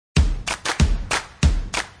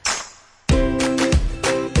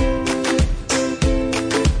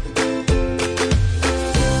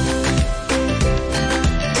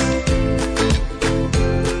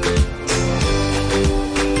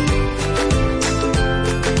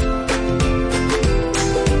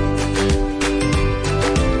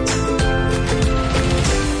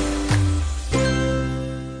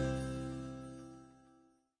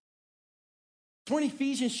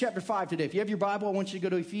Ephesians chapter 5 today. If you have your Bible, I want you to go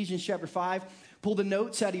to Ephesians chapter 5. Pull the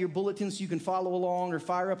notes out of your bulletin so you can follow along, or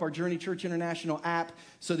fire up our Journey Church International app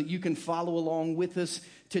so that you can follow along with us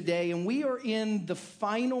today. And we are in the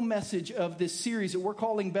final message of this series that we're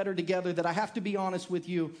calling Better Together, that I have to be honest with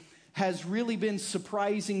you, has really been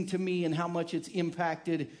surprising to me in how much it's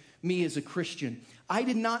impacted me as a Christian. I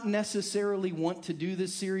did not necessarily want to do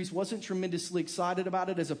this series, wasn't tremendously excited about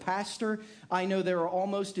it. As a pastor, I know there are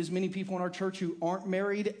almost as many people in our church who aren't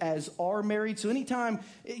married as are married. So anytime,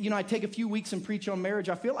 I take a few weeks and preach on marriage,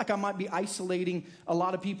 I feel like I might be isolating a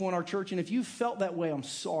lot of people in our church. And if you felt that way, I'm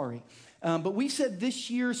sorry. But we said this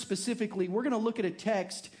year specifically, we're going to look at a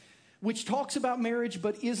text which talks about marriage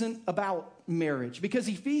but isn't about marriage. Because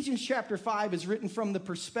Ephesians chapter 5 is written from the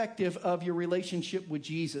perspective of your relationship with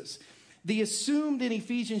Jesus. The assumed in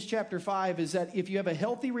Ephesians chapter 5 is that if you have a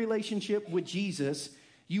healthy relationship with Jesus,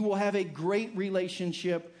 you will have a great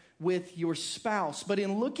relationship with your spouse. But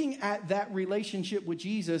in looking at that relationship with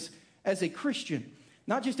Jesus as a Christian,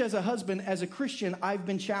 not just as a husband, as a Christian, I've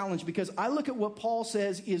been challenged because I look at what Paul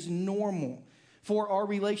says is normal for our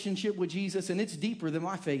relationship with Jesus, and it's deeper than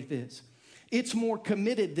my faith is. It's more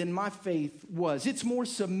committed than my faith was. It's more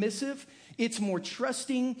submissive. It's more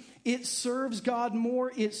trusting. It serves God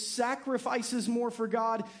more. It sacrifices more for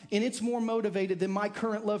God. And it's more motivated than my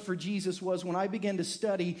current love for Jesus was when I began to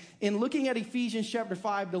study. In looking at Ephesians chapter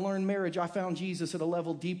 5 to learn marriage, I found Jesus at a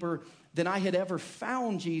level deeper than I had ever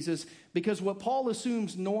found Jesus, because what Paul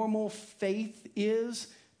assumes normal faith is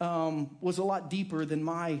was a lot deeper than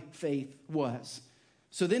my faith was.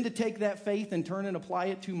 So then to take that faith and turn and apply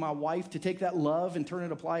it to my wife, to take that love and turn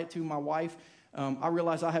and apply it to my wife, I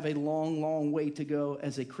realize I have a long, long way to go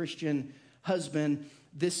as a Christian husband.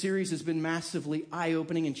 This series has been massively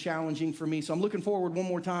eye-opening and challenging for me. So I'm looking forward one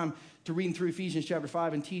more time to reading through Ephesians chapter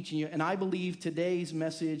 5 and teaching you. And I believe today's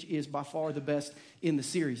message is by far the best in the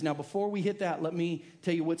series. Now, before we hit that, let me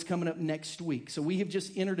tell you what's coming up next week. So we have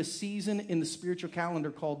just entered a season in the spiritual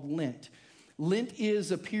calendar called Lent. Lent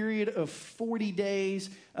is a period of 40 days.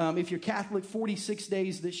 If you're Catholic, 46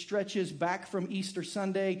 days that stretches back from Easter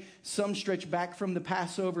Sunday. Some stretch back from the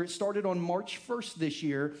Passover. It started on March 1st this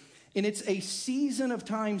year. And it's a season of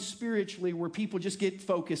time spiritually where people just get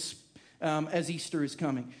focused as Easter is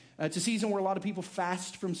coming. It's a season where a lot of people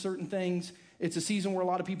fast from certain things. It's a season where a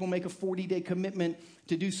lot of people make a 40-day commitment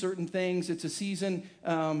to do certain things. It's a season,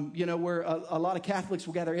 where a lot of Catholics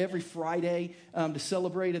will gather every Friday to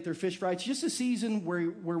celebrate at their fish fry. It's just a season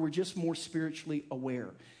where we're just more spiritually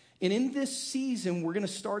aware. And in this season, we're going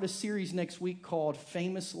to start a series next week called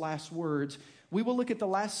Famous Last Words. We will look at the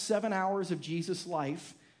last 7 hours of Jesus'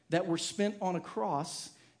 life that were spent on a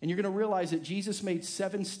cross. And you're going to realize that Jesus made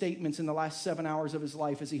 7 statements in the last 7 hours of his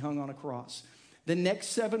life as he hung on a cross. The next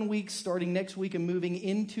 7 weeks, starting next week and moving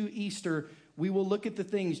into Easter, we will look at the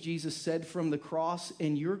things Jesus said from the cross,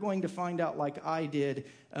 and you're going to find out, like I did,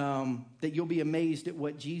 that you'll be amazed at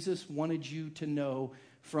what Jesus wanted you to know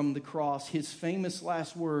from the cross, his famous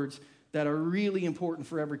last words that are really important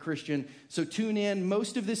for every Christian. So tune in.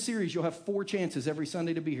 Most of this series, you'll have 4 chances every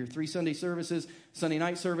Sunday to be here. 3 Sunday services, Sunday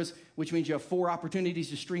night service, which means you have 4 opportunities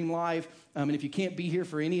to stream live. And if you can't be here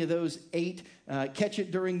for any of those 8, catch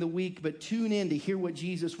it during the week. But tune in to hear what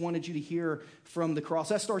Jesus wanted you to hear from the cross.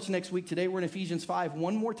 That starts next week. Today we're in Ephesians 5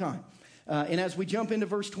 one more time. And as we jump into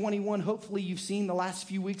verse 21, hopefully you've seen the last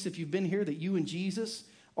few weeks, if you've been here, that you and Jesus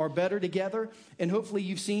are better together. And hopefully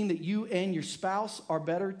you've seen that you and your spouse are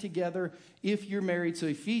better together if you're married. So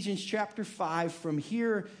Ephesians chapter 5, from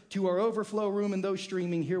here to our overflow room and those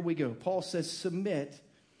streaming, here we go. Paul says, submit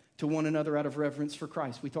to one another out of reverence for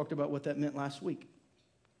Christ. We talked about what that meant last week.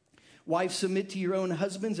 Wives, submit to your own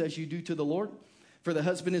husbands as you do to the Lord. For the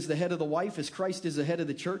husband is the head of the wife, as Christ is the head of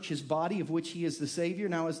the church, his body, of which he is the Savior.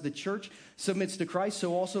 Now as the church submits to Christ,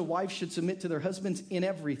 so also wives should submit to their husbands in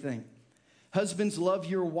everything. Husbands, love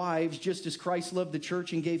your wives just as Christ loved the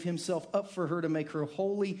church and gave himself up for her to make her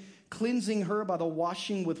holy, cleansing her by the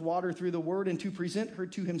washing with water through the word, and to present her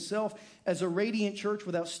to himself as a radiant church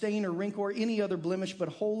without stain or wrinkle or any other blemish, but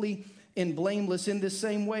holy and blameless. In this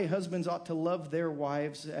same way, husbands ought to love their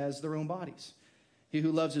wives as their own bodies. He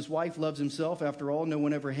who loves his wife loves himself. After all, no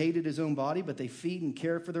one ever hated his own body, but they feed and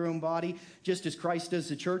care for their own body, just as Christ does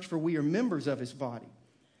the church, for we are members of his body.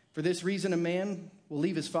 For this reason, a man will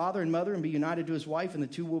leave his father and mother and be united to his wife, and the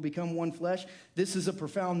two will become one flesh. This is a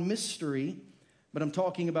profound mystery, but I'm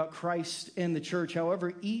talking about Christ and the church.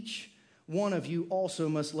 However, each one of you also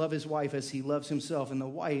must love his wife as he loves himself, and the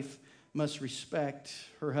wife must respect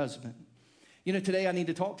her husband. Today I need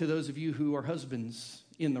to talk to those of you who are husbands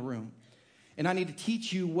in the room. And I need to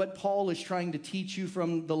teach you what Paul is trying to teach you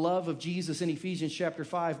from the love of Jesus in Ephesians chapter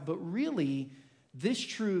 5, but really this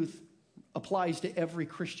truth applies to every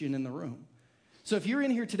Christian in the room. So if you're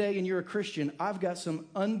in here today and you're a Christian, I've got some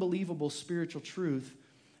unbelievable spiritual truth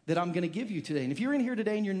that I'm going to give you today. And if you're in here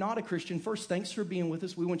today and you're not a Christian, first, thanks for being with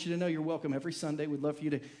us. We want you to know you're welcome every Sunday. We'd love for you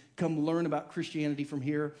to come learn about Christianity from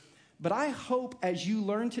here. But I hope as you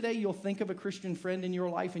learn today, you'll think of a Christian friend in your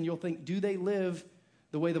life and you'll think, do they live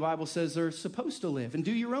the way the Bible says they're supposed to live? And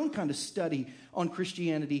do your own kind of study on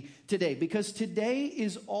Christianity today. Because today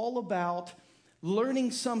is all about learning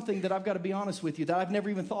something that I've got to be honest with you, that I've never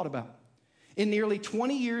even thought about. In nearly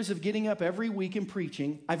 20 years of getting up every week and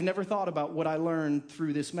preaching, I've never thought about what I learned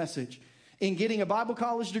through this message. In getting a Bible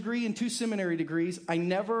college degree and 2 seminary degrees, I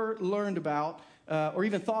never learned about or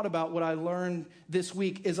even thought about what I learned this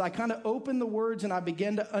week. As I kind of opened the words and I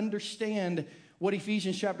began to understand what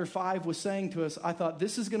Ephesians chapter 5 was saying to us, I thought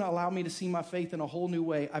this is going to allow me to see my faith in a whole new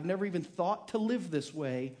way. I've never even thought to live this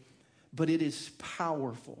way, but it is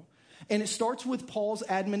powerful. And it starts with Paul's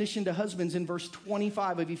admonition to husbands in verse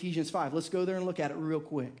 25 of Ephesians 5. Let's go there and look at it real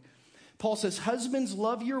quick. Paul says, husbands,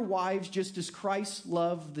 love your wives just as Christ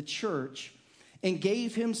loved the church and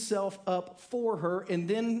gave himself up for her. And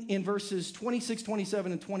then in verses 26,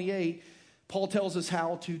 27, and 28, Paul tells us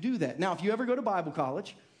how to do that. Now, if you ever go to Bible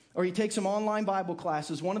college or you take some online Bible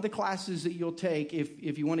classes, one of the classes that you'll take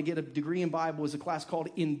if you want to get a degree in Bible is a class called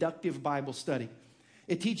Inductive Bible Study.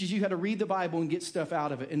 It teaches you how to read the Bible and get stuff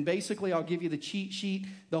out of it. And basically, I'll give you the cheat sheet.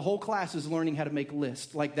 The whole class is learning how to make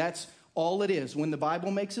lists. Like, that's all it is. When the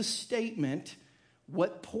Bible makes a statement,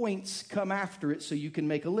 what points come after it so you can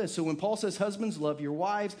make a list. So when Paul says, husbands, love your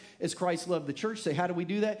wives as Christ loved the church, say, how do we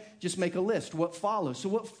do that? Just make a list. What follows? So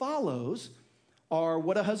what follows are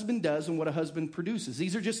what a husband does and what a husband produces.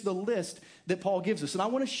 These are just the list that Paul gives us. And I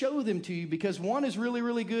want to show them to you because one is really,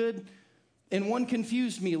 really good. And one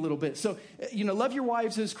confused me a little bit. So, love your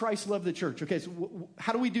wives as Christ loved the church. Okay, so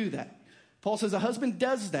how do we do that? Paul says a husband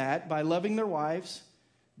does that by loving their wives,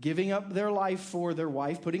 giving up their life for their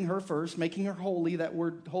wife, putting her first, making her holy. That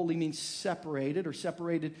word holy means separated or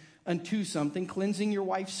separated unto something, cleansing your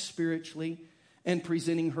wife spiritually and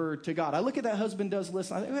presenting her to God. I look at that husband does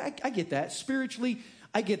list. I get that. Spiritually,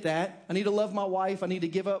 I get that. I need to love my wife. I need to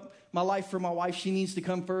give up my life for my wife. She needs to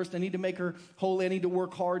come first. I need to make her holy. I need to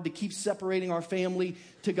work hard to keep separating our family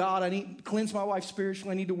to God. I need to cleanse my wife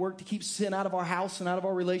spiritually. I need to work to keep sin out of our house and out of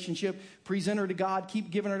our relationship, present her to God, keep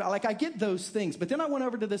giving her. Like, I get those things. But then I went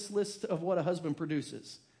over to this list of what a husband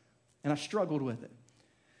produces, and I struggled with it.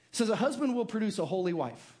 It says a husband will produce a holy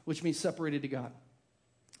wife, which means separated to God.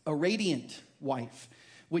 A radiant wife,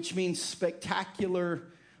 which means spectacular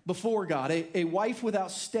before God, a wife without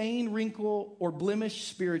stain, wrinkle, or blemish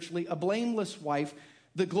spiritually, a blameless wife,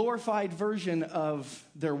 the glorified version of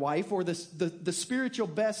their wife, or the spiritual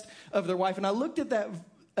best of their wife. And I looked at that,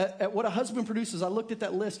 at what a husband produces. I looked at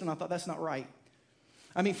that list and I thought, that's not right.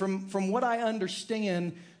 I mean, from what I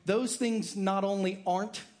understand, those things not only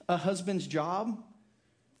aren't a husband's job,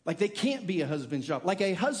 like they can't be a husband's job. Like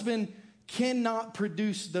a husband cannot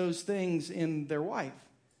produce those things in their wife.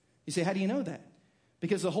 You say, how do you know that?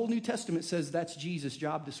 Because the whole New Testament says that's Jesus'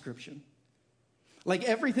 job description. Like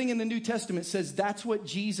everything in the New Testament says that's what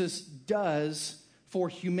Jesus does for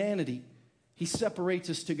humanity. He separates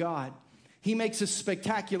us to God. He makes us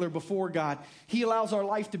spectacular before God. He allows our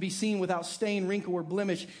life to be seen without stain, wrinkle, or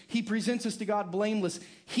blemish. He presents us to God blameless.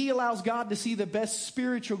 He allows God to see the best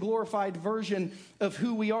spiritual glorified version of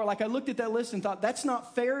who we are. Like I looked at that list and thought, that's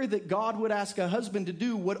not fair that God would ask a husband to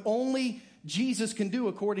do what only Jesus can do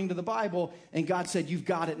according to the Bible. And God said, you've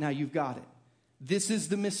got it, now you've got it. This is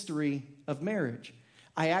the mystery of marriage.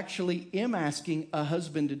 I actually am asking a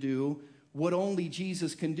husband to do what only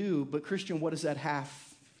Jesus can do. But Christian, what does that have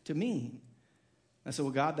to mean? I said,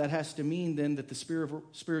 well, God, that has to mean then that the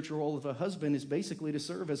spiritual role of a husband is basically to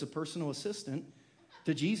serve as a personal assistant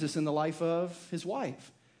to Jesus in the life of his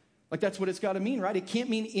wife. Like that's what it's got to mean, right? It can't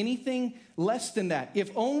mean anything less than that. If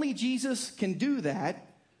only Jesus can do that,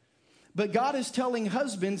 but God is telling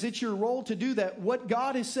husbands, it's your role to do that. What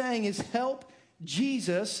God is saying is help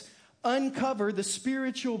Jesus uncover the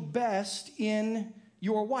spiritual best in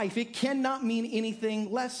your wife. It cannot mean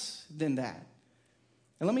anything less than that.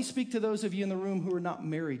 And let me speak to those of you in the room who are not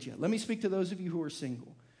married yet. Let me speak to those of you who are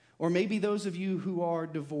single, or maybe those of you who are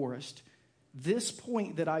divorced. This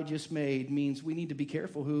point that I just made means we need to be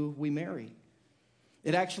careful who we marry.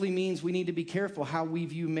 It actually means we need to be careful how we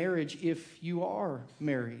view marriage if you are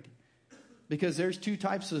married. Because there's two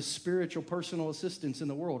types of spiritual personal assistants in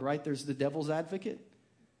the world, right? There's the devil's advocate.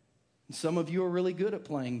 And some of you are really good at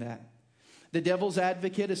playing that. The devil's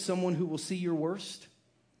advocate is someone who will see your worst,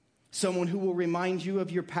 someone who will remind you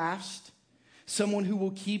of your past, someone who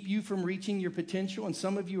will keep you from reaching your potential. And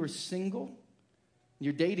some of you are single.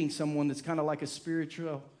 You're dating someone that's kind of like a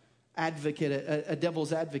spiritual advocate, a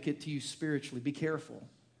devil's advocate to you spiritually. Be careful.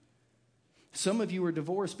 Some of you are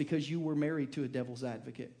divorced because you were married to a devil's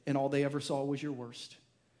advocate, and all they ever saw was your worst.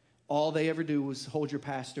 All they ever do was hold your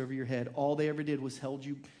past over your head. All they ever did was held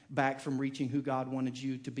you back from reaching who God wanted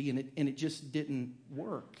you to be, and it just didn't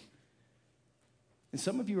work. And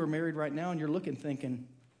some of you are married right now, and you're looking thinking,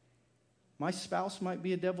 my spouse might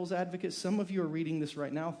be a devil's advocate. Some of you are reading this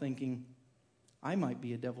right now thinking, I might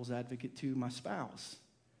be a devil's advocate to my spouse.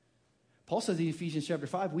 Paul says in Ephesians chapter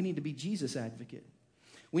 5, we need to be Jesus' advocate.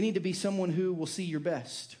 We need to be someone who will see your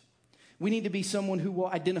best. We need to be someone who will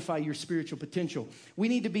identify your spiritual potential. We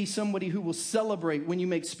need to be somebody who will celebrate when you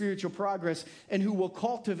make spiritual progress and who will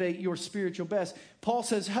cultivate your spiritual best. Paul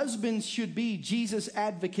says husbands should be Jesus'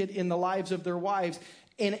 advocate in the lives of their wives.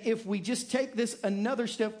 And if we just take this another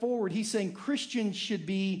step forward, he's saying Christians should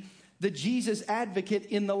be the Jesus advocate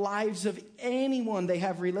in the lives of anyone they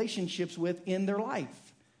have relationships with in their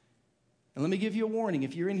life. And let me give you a warning.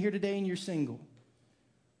 If you're in here today and you're single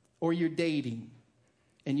or you're dating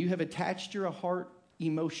and you have attached your heart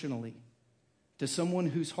emotionally to someone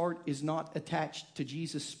whose heart is not attached to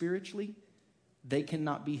Jesus spiritually, they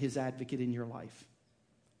cannot be his advocate in your life.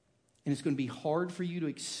 And it's going to be hard for you to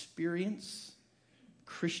experience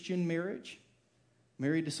Christian marriage,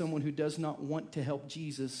 married to someone who does not want to help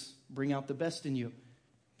Jesus bring out the best in you.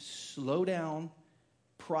 Slow down,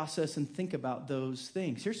 process, and think about those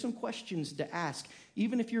things. Here's some questions to ask.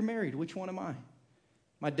 Even if you're married, which one am I?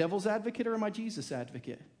 My devil's advocate or am I Jesus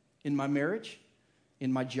advocate? In my marriage,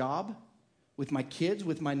 in my job, with my kids,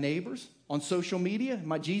 with my neighbors, on social media,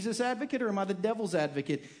 am I Jesus advocate or am I the devil's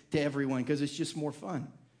advocate to everyone? Because it's just more fun.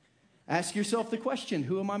 Ask yourself the question,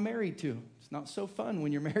 who am I married to? It's not so fun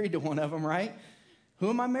when you're married to one of them, right? Who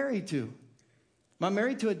am I married to? Am I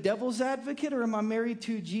married to a devil's advocate or am I married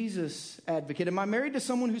to Jesus advocate? Am I married to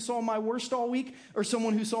someone who saw my worst all week or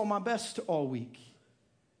someone who saw my best all week?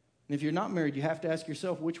 And if you're not married, you have to ask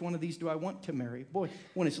yourself, which one of these do I want to marry? Boy,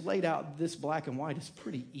 when it's laid out this black and white, it's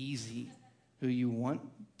pretty easy who you want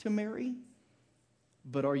to marry.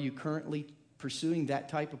 But are you currently pursuing that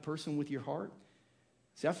type of person with your heart?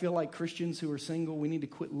 See, I feel like Christians who are single, we need to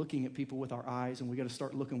quit looking at people with our eyes and we got to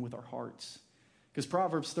start looking with our hearts. Because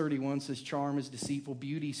Proverbs 31 says, charm is deceitful,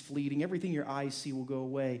 beauty is fleeting, everything your eyes see will go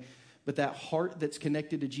away. But that heart that's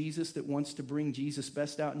connected to Jesus, that wants to bring Jesus'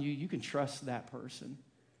 best out in you, you can trust that person.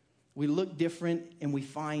 We look different and we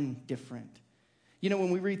find different. You know,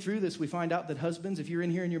 when we read through this, we find out that husbands, if you're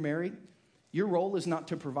in here and you're married, your role is not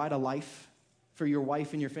to provide a life for your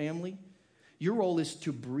wife and your family. Your role is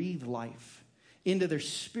to breathe life into their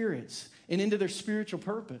spirits and into their spiritual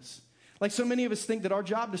purpose. Like so many of us think that our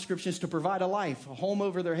job description is to provide a life, a home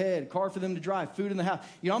over their head, car for them to drive, food in the house.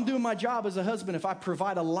 You know, I'm doing my job as a husband if I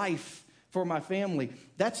provide a life for my family.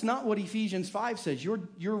 That's not what Ephesians 5 says. Your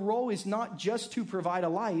role is not just to provide a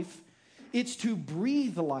life, it's to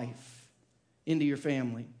breathe life into your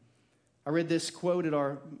family. I read this quote at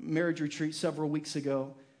our marriage retreat several weeks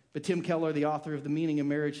ago, but Tim Keller, the author of The Meaning of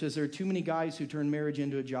Marriage, says there are too many guys who turn marriage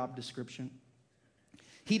into a job description.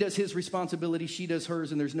 He does his responsibility, she does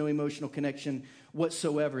hers, and there's no emotional connection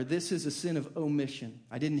whatsoever. This is a sin of omission.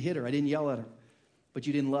 I didn't hit her, I didn't yell at her, but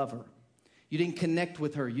you didn't love her. You didn't connect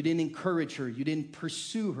with her. You didn't encourage her. You didn't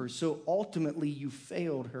pursue her. So ultimately, you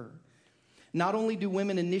failed her. Not only do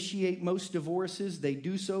women initiate most divorces, they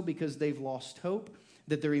do so because they've lost hope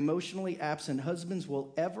that their emotionally absent husbands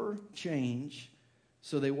will ever change,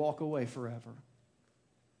 so they walk away forever.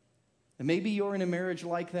 And maybe you're in a marriage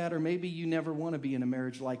like that, or maybe you never want to be in a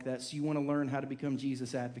marriage like that, so you want to learn how to become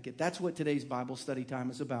Jesus advocate. That's what today's Bible study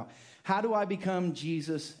time is about. How do I become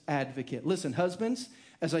Jesus advocate? Listen, husbands,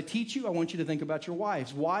 as I teach you, I want you to think about your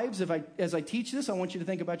wives. Wives, as I teach this, I want you to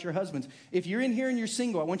think about your husbands. If you're in here and you're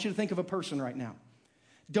single, I want you to think of a person right now.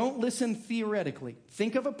 Don't listen theoretically.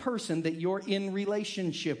 Think of a person that you're in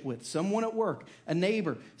relationship with. Someone at work, a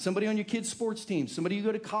neighbor, somebody on your kid's sports team, somebody you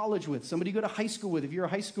go to college with, somebody you go to high school with if you're a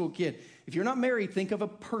high school kid. If you're not married, think of a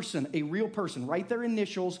person, a real person. Write their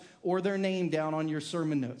initials or their name down on your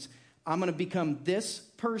sermon notes. I'm going to become this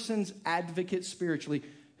person's advocate spiritually.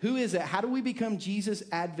 Who is it? How do we become Jesus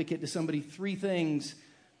advocate to somebody? 3 things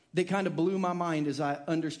that kind of blew my mind as I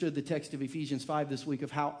understood the text of Ephesians 5 this week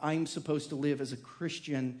of how I'm supposed to live as a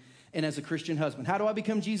Christian and as a Christian husband. How do I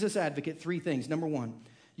become Jesus advocate? 3 things. Number 1,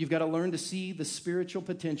 you've got to learn to see the spiritual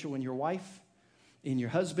potential in your wife, in your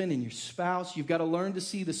husband, in your spouse. You've got to learn to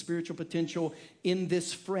see the spiritual potential in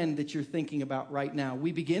this friend that you're thinking about right now.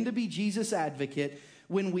 We begin to be Jesus advocate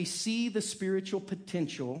when we see the spiritual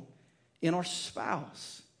potential in our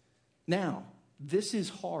spouse. Now, this is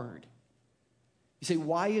hard. You say,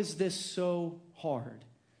 why is this so hard.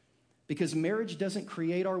 Because marriage doesn't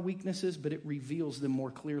create our weaknesses, but it reveals them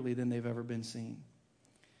more clearly than they've ever been seen.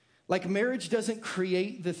 Like marriage doesn't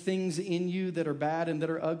create the things in you that are bad and that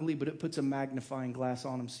are ugly, but it puts a magnifying glass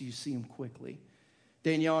on them so you see them quickly.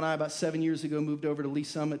 Danielle and I, about 7 years ago, moved over to Lee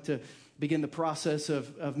Summit to begin the process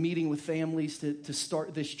of meeting with families to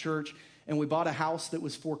start this church. And we bought a house that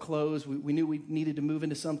was foreclosed. We knew we needed to move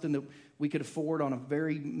into something that we could afford on a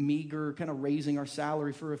very meager, kind of raising our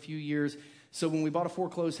salary for a few years. So when we bought a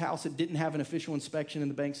foreclosed house, it didn't have an official inspection,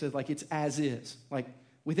 and the bank said, like, it's as is. Like,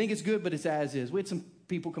 we think it's good, but it's as is. We had some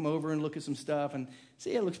people come over and look at some stuff and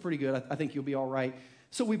say, yeah, it looks pretty good. I think you'll be all right.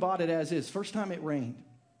 So we bought it as is. First time it rained.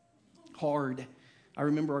 Hard. I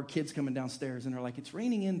remember our kids coming downstairs, and they're like, it's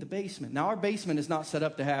raining in the basement. Now, our basement is not set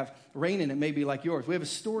up to have rain in it, maybe like yours. We have a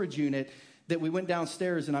storage unit that we went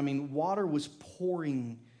downstairs, and, I mean, water was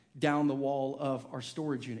pouring down the wall of our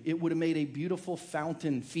storage unit. It would have made a beautiful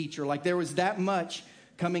fountain feature. Like, there was that much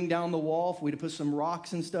coming down the wall. If we'd have put some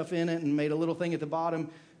rocks and stuff in it and made a little thing at the bottom,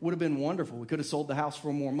 would have been wonderful. We could have sold the house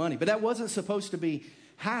for more money. But that wasn't supposed to be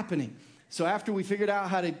happening. So after we figured out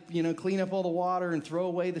how to, clean up all the water and throw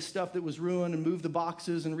away the stuff that was ruined and move the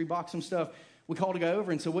boxes and rebox some stuff, we called a guy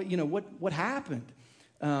over and said, what happened?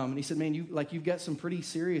 And he said, man, you've got some pretty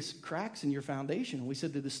serious cracks in your foundation. And we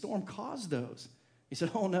said, did the storm cause those? He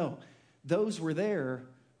said, oh, no, those were there,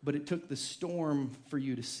 but it took the storm for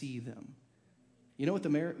you to see them. You know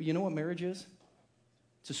what marriage is?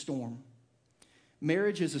 It's a storm.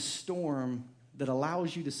 Marriage is a storm that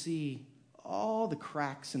allows you to see all the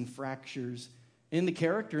cracks and fractures in the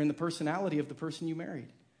character and the personality of the person you married.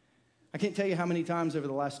 I can't tell you how many times over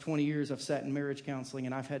the last 20 years I've sat in marriage counseling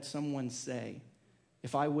and I've had someone say,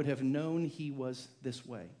 if I would have known he was this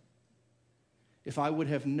way, if I would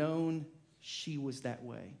have known she was that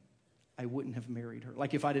way, I wouldn't have married her.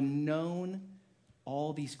 Like if I'd have known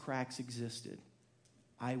all these cracks existed,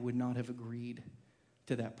 I would not have agreed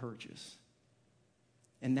to that purchase.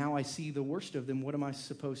 And now I see the worst of them. What am I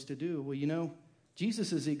supposed to do? Well,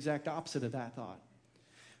 Jesus is the exact opposite of that thought.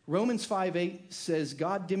 Romans 5:8 says,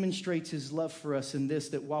 God demonstrates his love for us in this,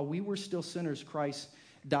 that while we were still sinners, Christ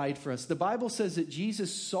died for us. The Bible says that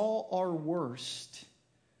Jesus saw our worst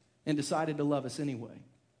and decided to love us anyway.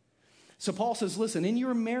 So Paul says, listen, in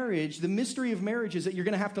your marriage, the mystery of marriage is that you're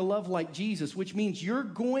going to have to love like Jesus, which means you're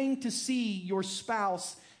going to see your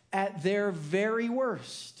spouse at their very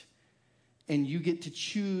worst. And you get to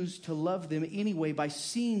choose to love them anyway by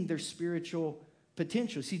seeing their spiritual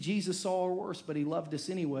potential. See, Jesus saw our worst, but he loved us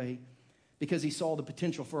anyway because he saw the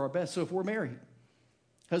potential for our best. So if we're married,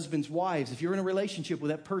 husbands, wives, if you're in a relationship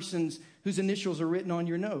with that person whose initials are written on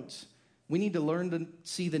your notes, we need to learn to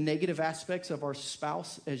see the negative aspects of our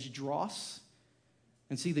spouse as dross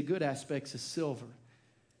and see the good aspects as silver.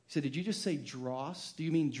 He said, did you just say dross? Do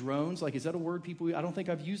you mean drones? Like, is that a word people, I don't think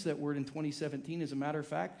I've used that word in 2017. As a matter of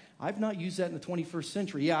fact, I've not used that in the 21st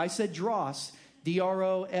century. Yeah, I said dross,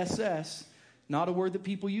 D-R-O-S-S, not a word that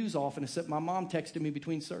people use often, except my mom texted me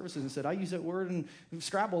between services and said, I used that word in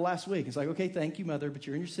Scrabble last week. It's like, okay, thank you, mother, but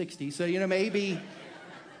you're in your 60s. So,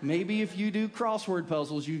 maybe if you do crossword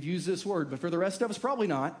puzzles, you've used this word, but for the rest of us, probably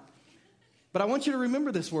not. But I want you to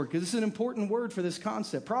remember this word because it's an important word for this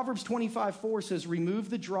concept. Proverbs 25:4 says, remove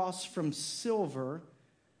the dross from silver,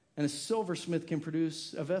 and a silversmith can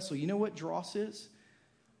produce a vessel. You know what dross is?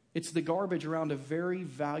 It's the garbage around a very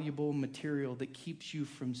valuable material that keeps you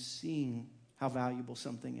from seeing how valuable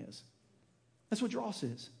something is. That's what dross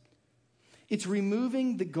is. It's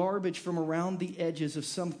removing the garbage from around the edges of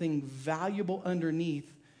something valuable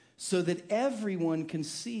underneath so that everyone can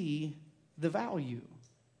see the value.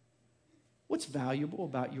 What's valuable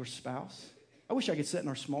about your spouse? I wish I could sit in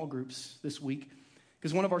our small groups this week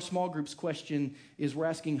because one of our small groups question is we're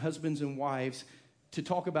asking husbands and wives to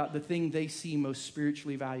talk about the thing they see most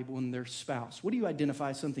spiritually valuable in their spouse. What do you identify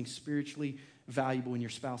as something spiritually valuable in your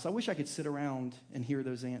spouse? I wish I could sit around and hear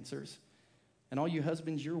those answers. And all you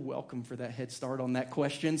husbands, you're welcome for that head start on that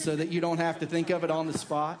question so that you don't have to think of it on the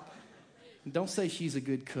spot. Don't say she's a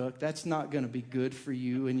good cook. That's not going to be good for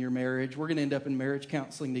you in your marriage. We're going to end up in marriage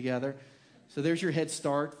counseling together. So there's your head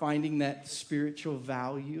start, finding that spiritual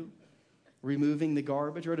value, removing the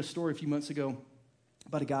garbage. I read a story a few months ago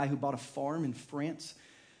about a guy who bought a farm in France.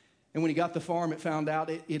 And when he got the farm, it found out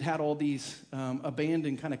it had all these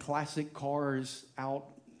abandoned kind of classic cars out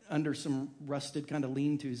under some rusted kind of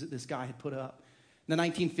lean-tos that this guy had put up. In the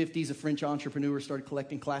 1950s, a French entrepreneur started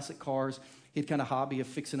collecting classic cars. He had kind of hobby of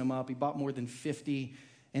fixing them up. He bought more than 50.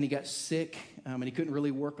 And he got sick, and he couldn't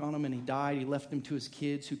really work on them, and he died. He left them to his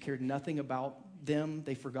kids who cared nothing about them.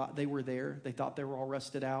 They forgot they were there. They thought they were all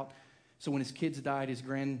rusted out. So when his kids died, his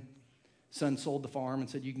Son sold the farm and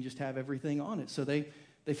said, you can just have everything on it. So they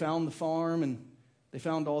found the farm, and they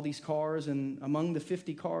found all these cars, and among the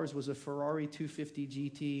 50 cars was a Ferrari 250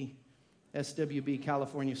 GT SWB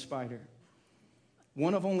California Spider.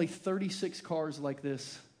 One of only 36 cars like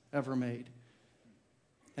this ever made.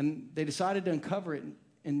 And they decided to uncover it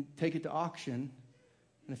and take it to auction.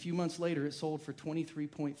 And a few months later, it sold for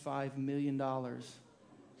 $23.5 million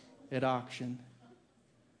at auction.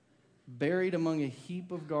 Buried among a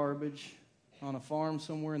heap of garbage on a farm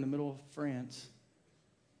somewhere in the middle of France.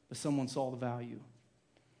 But someone saw the value.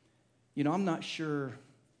 You know, I'm not sure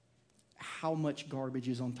how much garbage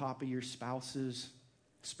is on top of your spouse's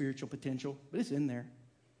spiritual potential, but it's in there.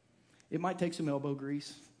 It might take some elbow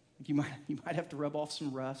grease. You might have to rub off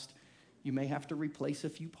some rust. You may have to replace a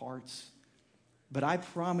few parts. But I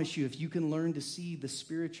promise you, if you can learn to see the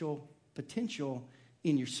spiritual potential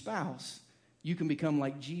in your spouse, you can become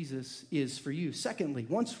like Jesus is for you. Secondly,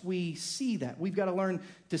 once we see that, we've got to learn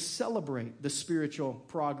to celebrate the spiritual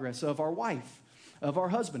progress of our wife, of our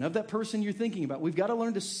husband, of that person you're thinking about. We've got to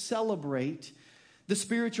learn to celebrate the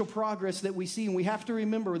spiritual progress that we see. And we have to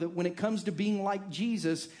remember that when it comes to being like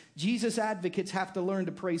Jesus, Jesus advocates have to learn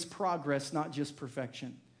to praise progress, not just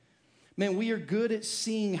perfection. Man, we are good at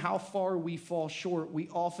seeing how far we fall short. We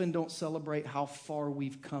often don't celebrate how far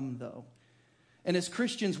we've come, though. And as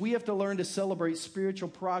Christians, we have to learn to celebrate spiritual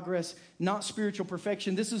progress, not spiritual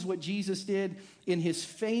perfection. This is what Jesus did in his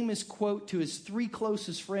famous quote to his three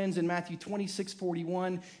closest friends in Matthew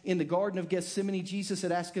 26:41. In the Garden of Gethsemane, Jesus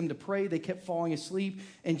had asked them to pray. They kept falling asleep.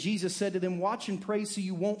 And Jesus said to them, watch and pray so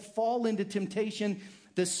you won't fall into temptation.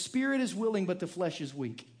 The spirit is willing, but the flesh is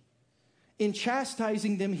weak. In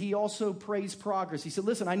chastising them, he also praised progress. He said,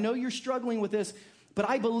 listen, I know you're struggling with this, but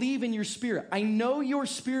I believe in your spirit. I know your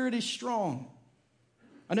spirit is strong.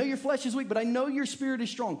 I know your flesh is weak, but I know your spirit is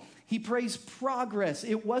strong. He praised progress.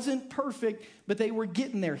 It wasn't perfect, but they were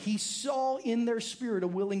getting there. He saw in their spirit a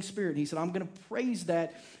willing spirit. He said, I'm going to praise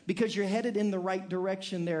that because you're headed in the right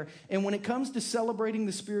direction there. And when it comes to celebrating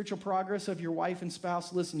the spiritual progress of your wife and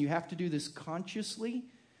spouse, listen, you have to do this consciously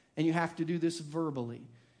and you have to do this verbally.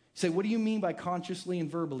 You say, what do you mean by consciously and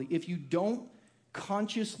verbally? If you don't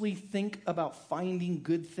consciously think about finding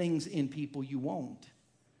good things in people, you won't.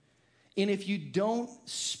 And if you don't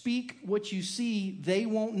speak what you see, they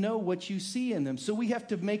won't know what you see in them. So we have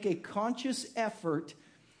to make a conscious effort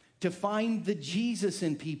to find the Jesus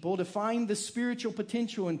in people, to find the spiritual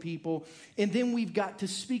potential in people, and then we've got to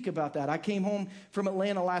speak about that. I came home from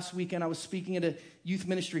Atlanta last weekend. I was speaking at a youth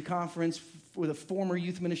ministry conference with a former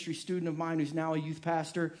youth ministry student of mine who's now a youth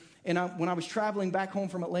pastor. And when I was traveling back home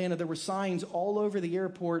from Atlanta, there were signs all over the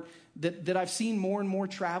airport that I've seen more and more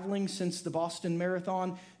traveling since the Boston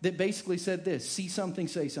Marathon that basically said this: see something,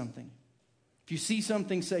 say something. If you see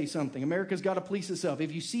something, say something. America's got to police itself.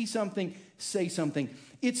 If you see something, say something.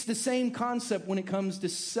 It's the same concept when it comes to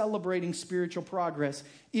celebrating spiritual progress.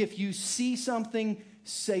 If you see something,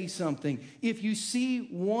 say something. If you see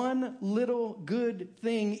one little good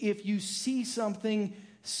thing, if you see something,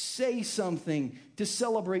 say something to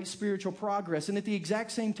celebrate spiritual progress. And at the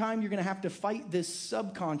exact same time, you're going to have to fight this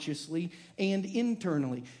subconsciously and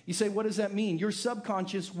internally. You say, what does that mean? Your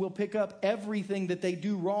subconscious will pick up everything that they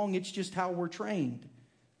do wrong. It's just how we're trained.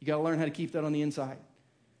 You got to learn how to keep that on the inside.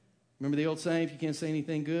 Remember the old saying, if you can't say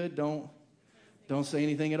anything good, don't say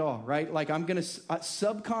anything at all, right? Like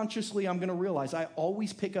subconsciously, I'm going to realize I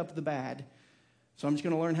always pick up the bad. So I'm just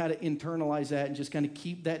going to learn how to internalize that and just kind of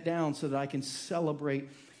keep that down so that I can celebrate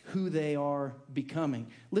who they are becoming.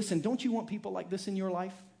 Listen, don't you want people like this in your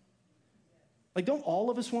life? Like, don't all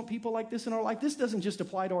of us want people like this in our life? This doesn't just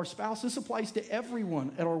apply to our spouse. This applies to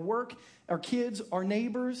everyone at our work, our kids, our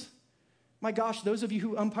neighbors. My gosh, those of you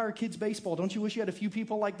who umpire kids baseball, don't you wish you had a few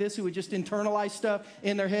people like this who would just internalize stuff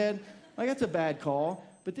in their head? Like, that's a bad call.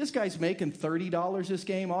 But this guy's making $30 this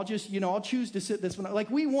game. I'll choose to sit this one.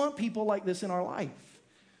 Like, we want people like this in our life.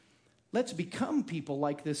 Let's become people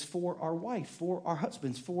like this for our wife, for our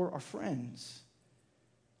husbands, for our friends.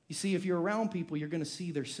 You see, if you're around people, you're going to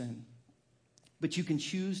see their sin. But you can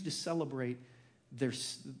choose to celebrate their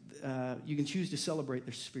spirit.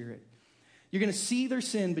 You're going to see their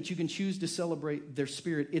sin, but you can choose to celebrate their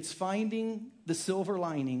spirit. It's finding the silver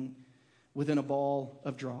lining within a ball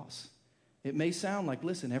of dross. It may sound like,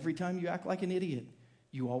 listen, every time you act like an idiot,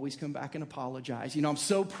 you always come back and apologize. I'm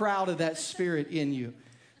so proud of that spirit in you.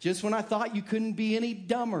 Just when I thought you couldn't be any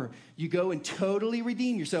dumber, you go and totally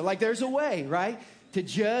redeem yourself. Like, there's a way, right, to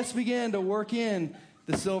just begin to work in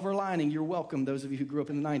the silver lining. You're welcome, those of you who grew up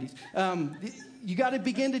in the 90s. You got to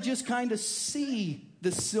begin to just kind of see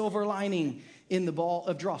the silver lining in the ball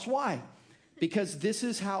of dross. Why? Because this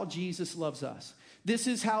is how Jesus loves us. This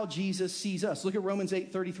is how Jesus sees us. Look at Romans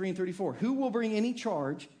 8:33 and 34. Who will bring any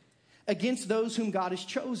charge against those whom God has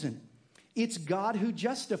chosen? It's God who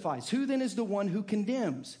justifies. Who then is the one who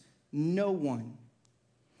condemns? No one.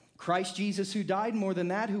 Christ Jesus, who died, more than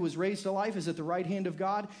that, who was raised to life, is at the right hand of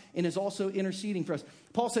God and is also interceding for us.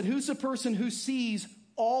 Paul said, who's the person who sees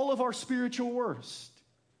all of our spiritual worst?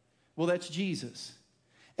 Well, that's Jesus.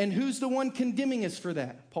 And who's the one condemning us for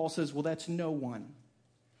that? Paul says, well, that's no one.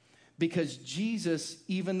 Because Jesus,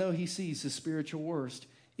 even though he sees the spiritual worst,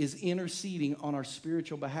 is interceding on our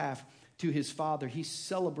spiritual behalf to his Father. He's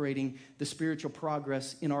celebrating the spiritual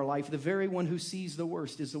progress in our life. The very one who sees the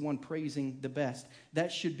worst is the one praising the best.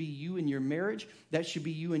 That should be you in your marriage. That should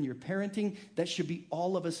be you in your parenting. That should be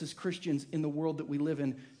all of us as Christians in the world that we live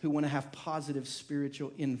in who want to have positive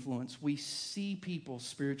spiritual influence. We see people's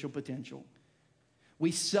spiritual potential.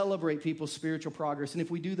 We celebrate people's spiritual progress. And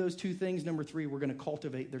if we do those two things, number 3, we're going to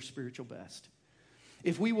cultivate their spiritual best.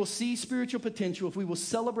 If we will see spiritual potential, if we will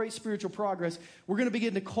celebrate spiritual progress, we're going to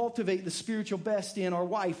begin to cultivate the spiritual best in our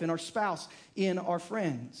wife, in our spouse, in our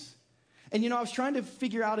friends. And I was trying to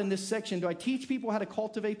figure out in this section, do I teach people how to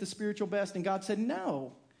cultivate the spiritual best? And God said,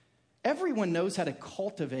 no. Everyone knows how to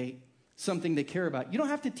cultivate something they care about. You don't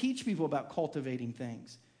have to teach people about cultivating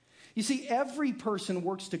things. You see, every person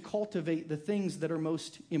works to cultivate the things that are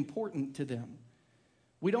most important to them.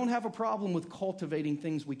 We don't have a problem with cultivating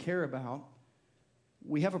things we care about.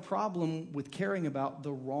 We have a problem with caring about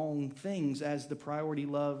the wrong things as the priority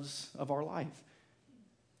loves of our life.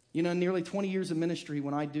 In nearly 20 years of ministry,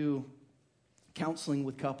 when I do counseling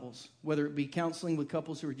with couples, whether it be counseling with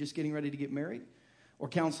couples who are just getting ready to get married or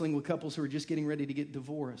counseling with couples who are just getting ready to get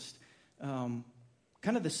divorced, kind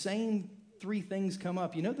of the same 3 things come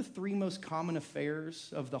up. The 3 most common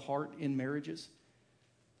affairs of the heart in marriages?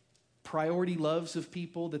 Priority loves of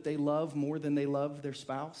people that they love more than they love their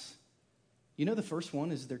spouse. The first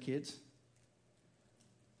one is their kids.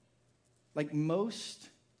 Like most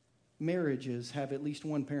marriages have at least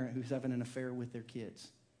one parent who's having an affair with their kids.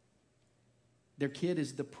 Their kid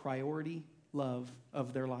is the priority love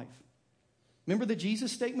of their life. Remember the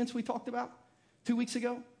Jesus statements we talked about 2 weeks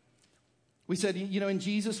ago? We said, in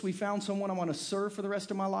Jesus, we found someone I want to serve for the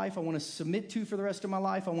rest of my life. I want to submit to for the rest of my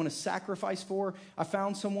life. I want to sacrifice for. I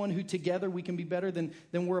found someone who together we can be better than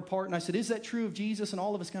we're apart. And I said, is that true of Jesus? And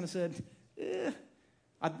all of us kind of said,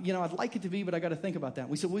 I'd like it to be, but I got to think about that.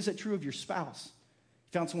 We said, well, is that true of your spouse?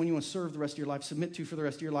 You found someone you want to serve the rest of your life, submit to for the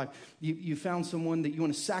rest of your life. You found someone that you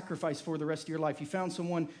want to sacrifice for the rest of your life. You found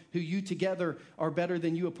someone who you together are better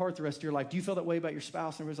than you apart the rest of your life. Do you feel that way about your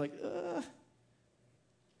spouse? And everybody's like,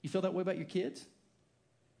 You feel that way about your kids?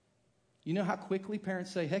 You know how quickly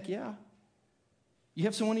parents say, heck yeah. You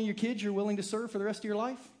have someone in your kids you're willing to serve for the rest of your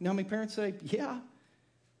life? You know how many parents say, yeah.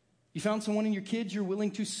 You found someone in your kids you're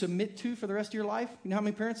willing to submit to for the rest of your life? You know how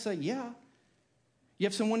many parents say, yeah. You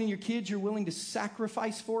have someone in your kids you're willing to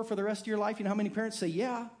sacrifice for the rest of your life? You know how many parents say,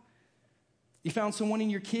 yeah. You found someone in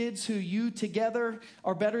your kids who you together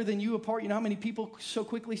are better than you apart? You know how many people so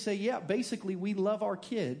quickly say, yeah. Basically, we love our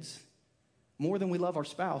kids more than we love our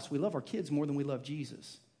spouse. We love our kids more than we love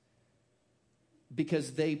Jesus,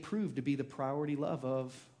 because they prove to be the priority love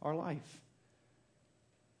of our life.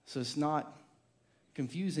 So it's not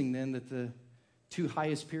confusing then that the 2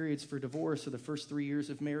 highest periods for divorce are the first 3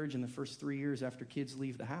 years of marriage and the first 3 years after kids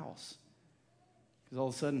leave the house. Because all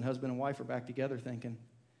of a sudden, husband and wife are back together thinking,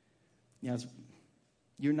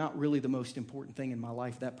 you're not really the most important thing in my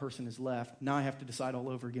life. That person has left. Now I have to decide all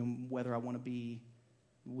over again whether I want to be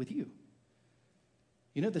with you.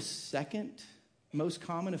 The second most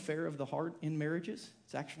common affair of the heart in marriages,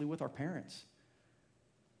 it's actually with our parents.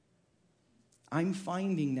 I'm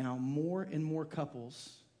finding now more and more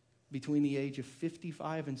couples between the age of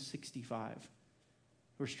 55 and 65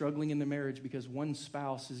 who are struggling in their marriage because one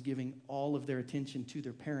spouse is giving all of their attention to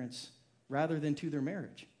their parents rather than to their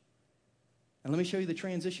marriage. And let me show you the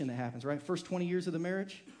transition that happens, right? First 20 years of the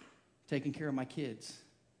marriage, taking care of my kids.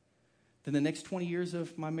 Then the next 20 years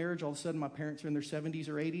of my marriage, all of a sudden my parents are in their 70s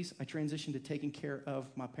or 80s. I transitioned to taking care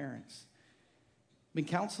of my parents. I've been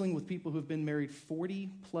counseling with people who've been married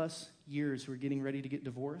 40 plus years who are getting ready to get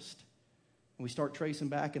divorced. And we start tracing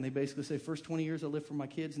back, and they basically say, first 20 years I lived for my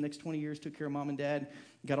kids, the next 20 years took care of mom and dad,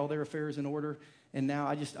 got all their affairs in order, and now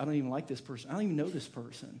I don't even like this person. I don't even know this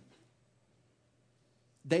person.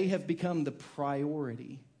 They have become the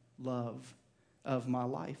priority love of my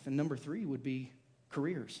life. And number 3 would be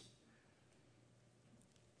careers.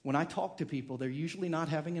 When I talk to people, they're usually not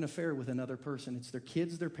having an affair with another person. It's their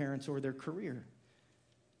kids, their parents, or their career.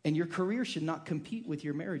 And your career should not compete with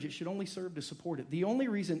your marriage. It should only serve to support it. The only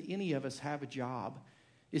reason any of us have a job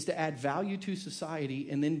is to add value to society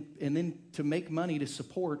and then to make money to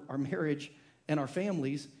support our marriage and our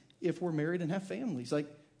families if we're married and have families. Like,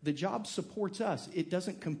 the job supports us. It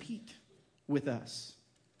doesn't compete with us.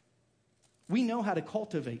 We know how to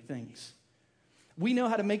cultivate things. We know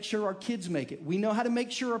how to make sure our kids make it. We know how to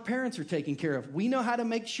make sure our parents are taken care of. We know how to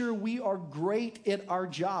make sure we are great at our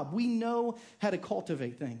job. We know how to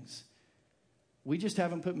cultivate things. We just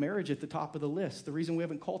haven't put marriage at the top of the list. The reason we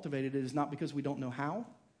haven't cultivated it is not because we don't know how.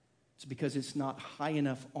 It's because it's not high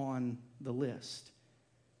enough on the list.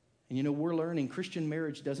 And you know, we're learning Christian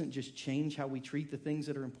marriage doesn't just change how we treat the things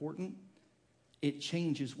that are important. It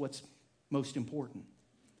changes what's most important.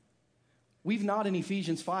 We've not in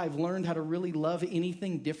Ephesians 5 learned how to really love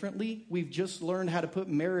anything differently. We've just learned how to put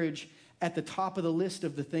marriage at the top of the list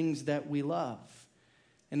of the things that we love.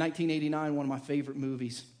 In 1989, one of my favorite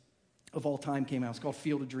movies of all time came out. It's called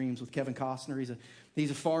Field of Dreams with Kevin Costner. He's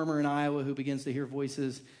a farmer in Iowa who begins to hear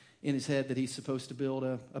voices in his head that he's supposed to build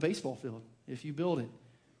a baseball field. If you build it,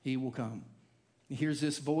 he will come. He hears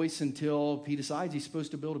this voice until he decides he's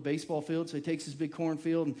supposed to build a baseball field. So he takes his big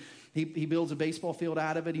cornfield and he builds a baseball field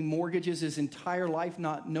out of it. He mortgages his entire life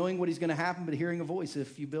not knowing what is going to happen, but hearing a voice.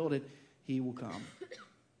 If you build it, he will come.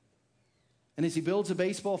 And as he builds a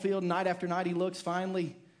baseball field, night after night, he looks,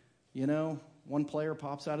 finally, you know, one player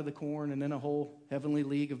pops out of the corn, and then a whole heavenly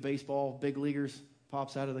league of baseball, big leaguers,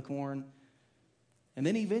 pops out of the corn. And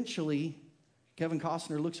then eventually, Kevin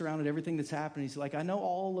Costner looks around at everything that's happening. He's like, I know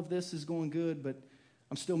all of this is going good, but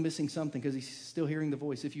I'm still missing something, because he's still hearing the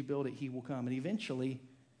voice, if you build it, he will come. And eventually,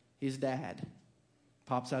 his dad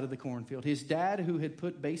pops out of the cornfield. His dad, who had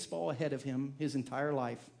put baseball ahead of him his entire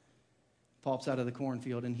life, pops out of the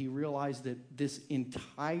cornfield. And he realized that this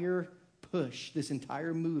entire push, this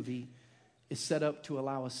entire movie, is set up to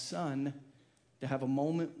allow a son to have a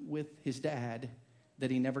moment with his dad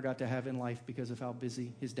that he never got to have in life because of how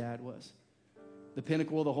busy his dad was. The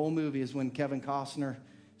pinnacle of the whole movie is when Kevin Costner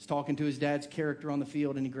is talking to his dad's character on the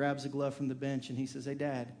field, and he grabs a glove from the bench and he says, hey,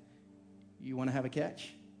 Dad, you want to have a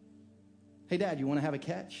catch? Hey, Dad, you want to have a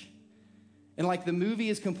catch? And like the movie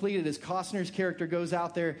is completed as Costner's character goes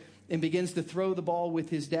out there and begins to throw the ball with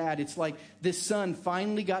his dad, it's like this son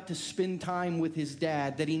finally got to spend time with his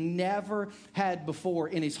dad that he never had before,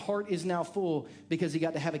 and his heart is now full because he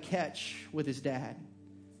got to have a catch with his dad.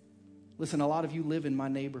 Listen, a lot of you live in my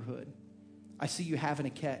neighborhood. I see you having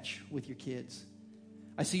a catch with your kids.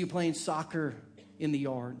 I see you playing soccer in the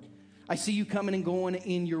yard. I see you coming and going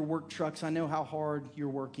in your work trucks. I know how hard you're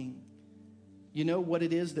working. You know what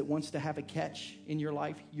it is that wants to have a catch in your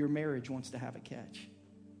life? Your marriage wants to have a catch.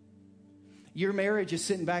 Your marriage is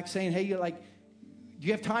sitting back saying, hey, you're like, do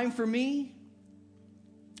you have time for me?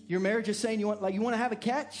 Your marriage is saying, you want to have a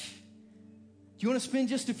catch? Do you want to spend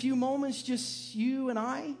just a few moments, just you and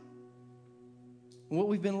I? And what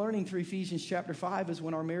we've been learning through Ephesians chapter 5 is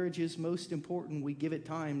when our marriage is most important, we give it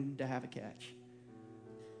time to have a catch.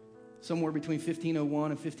 Somewhere between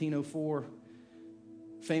 1501 and 1504,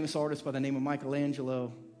 a famous artist by the name of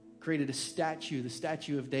Michelangelo created a statue, the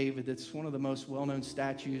Statue of David, that's one of the most well-known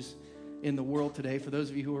statues in the world today. For those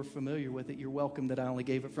of you who are familiar with it, you're welcome that I only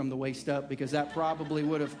gave it from the waist up, because that probably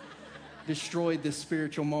would have destroyed this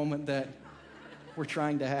spiritual moment that we're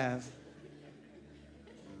trying to have.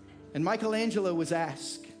 And Michelangelo was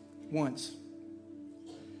asked once,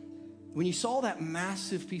 when you saw that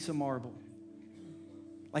massive piece of marble,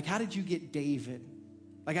 like, how did you get David?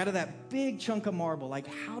 Like, out of that big chunk of marble, like,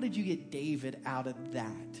 how did you get David out of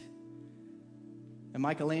that? And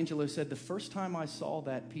Michelangelo said, the first time I saw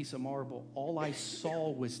that piece of marble, all I saw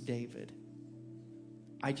was David.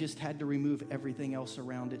 I just had to remove everything else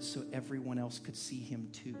around it so everyone else could see him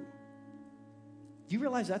too. Do you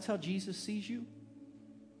realize that's how Jesus sees you?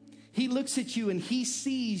 He looks at you and he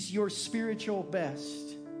sees your spiritual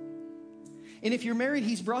best. And if you're married,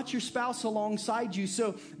 he's brought your spouse alongside you,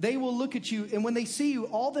 so they will look at you, and when they see you,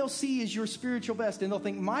 all they'll see is your spiritual best, and they'll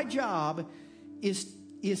think, my job is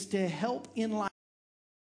to help in life